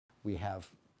We have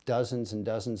dozens and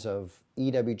dozens of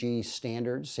EWG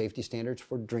standards, safety standards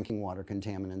for drinking water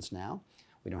contaminants now.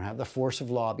 We don't have the force of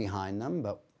law behind them,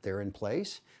 but they're in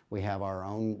place. We have our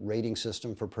own rating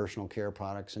system for personal care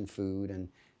products and food and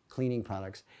cleaning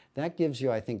products. That gives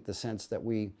you, I think, the sense that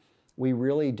we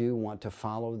really do want to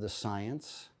follow the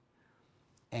science.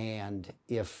 And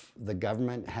if the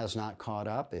government has not caught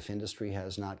up, if industry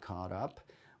has not caught up,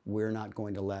 we're not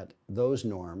going to let those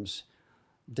norms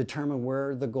determine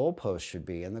where the goalpost should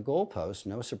be. And the goalpost,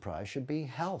 no surprise, should be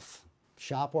health.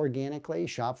 Shop organically,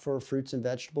 shop for fruits and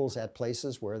vegetables at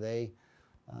places where they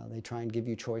try and give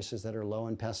you choices that are low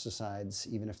in pesticides,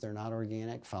 even if they're not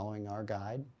organic, following our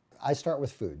guide. I start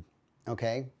with food,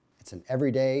 okay? It's an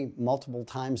everyday, multiple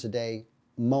times a day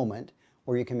moment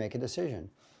where you can make a decision.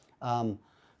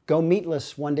 Go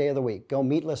meatless one day of the week. Go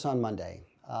meatless on Monday.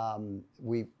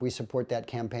 We support that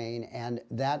campaign, and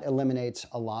that eliminates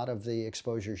a lot of the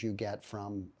exposures you get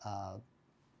from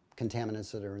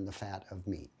contaminants that are in the fat of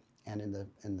meat and in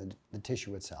the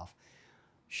tissue itself.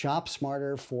 Shop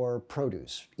smarter for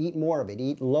produce. Eat more of it.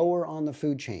 Eat lower on the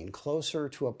food chain, closer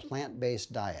to a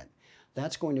plant-based diet.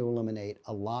 That's going to eliminate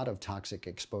a lot of toxic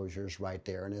exposures right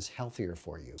there and is healthier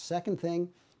for you. Second thing,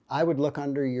 I would look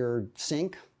under your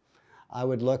sink. I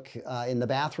would look in the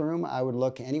bathroom. I would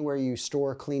look anywhere you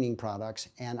store cleaning products,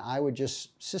 and I would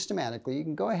just systematically, you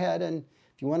can go ahead and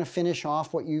if you want to finish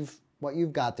off what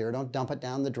you've got there, don't dump it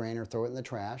down the drain or throw it in the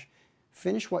trash.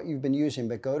 Finish what you've been using,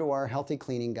 but go to our healthy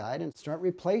cleaning guide and start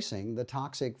replacing the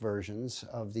toxic versions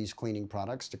of these cleaning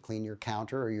products to clean your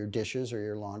counter or your dishes or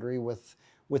your laundry with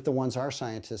the ones our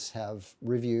scientists have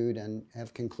reviewed and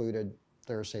have concluded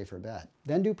they're a safer bet.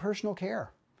 Then do personal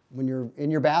care. When you're in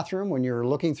your bathroom, when you're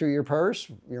looking through your purse,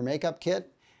 your makeup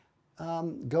kit,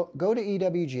 go to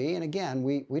EWG. And again,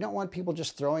 we don't want people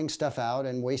just throwing stuff out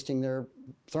and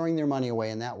throwing their money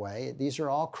away in that way. These are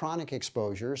all chronic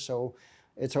exposures, so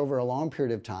it's over a long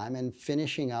period of time and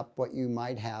finishing up what you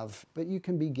might have, but you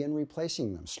can begin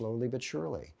replacing them slowly but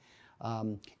surely.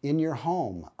 In your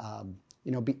home,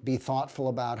 be thoughtful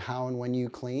about how and when you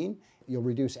clean. You'll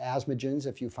reduce asthmagens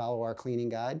if you follow our cleaning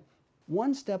guide.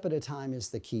 One step at a time is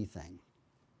the key thing.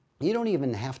 You don't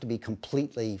even have to be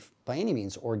completely, by any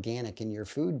means, organic in your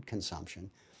food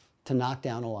consumption to knock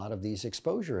down a lot of these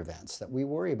exposure events that we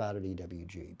worry about at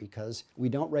EWG, because we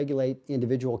don't regulate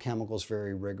individual chemicals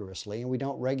very rigorously and we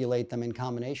don't regulate them in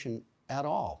combination at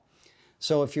all.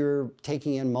 So if you're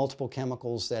taking in multiple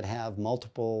chemicals that have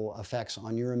multiple effects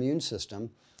on your immune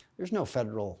system, there's no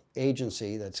federal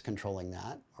agency that's controlling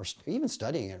that or even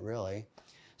studying it, really.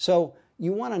 So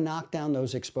you want to knock down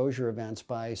those exposure events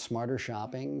by smarter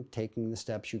shopping, taking the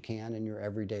steps you can in your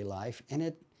everyday life, and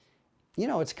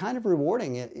it's kind of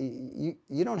rewarding.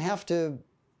 You don't have to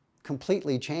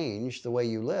completely change the way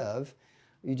you live.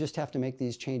 You just have to make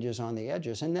these changes on the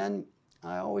edges. And then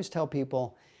I always tell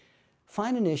people,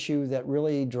 find an issue that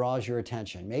really draws your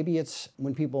attention. Maybe it's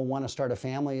when people want to start a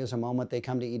family is a moment they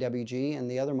come to EWG, and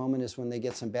the other moment is when they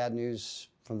get some bad news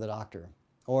from the doctor,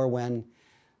 or when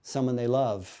someone they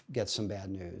love gets some bad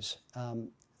news.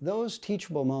 Those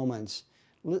teachable moments,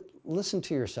 listen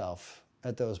to yourself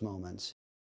at those moments.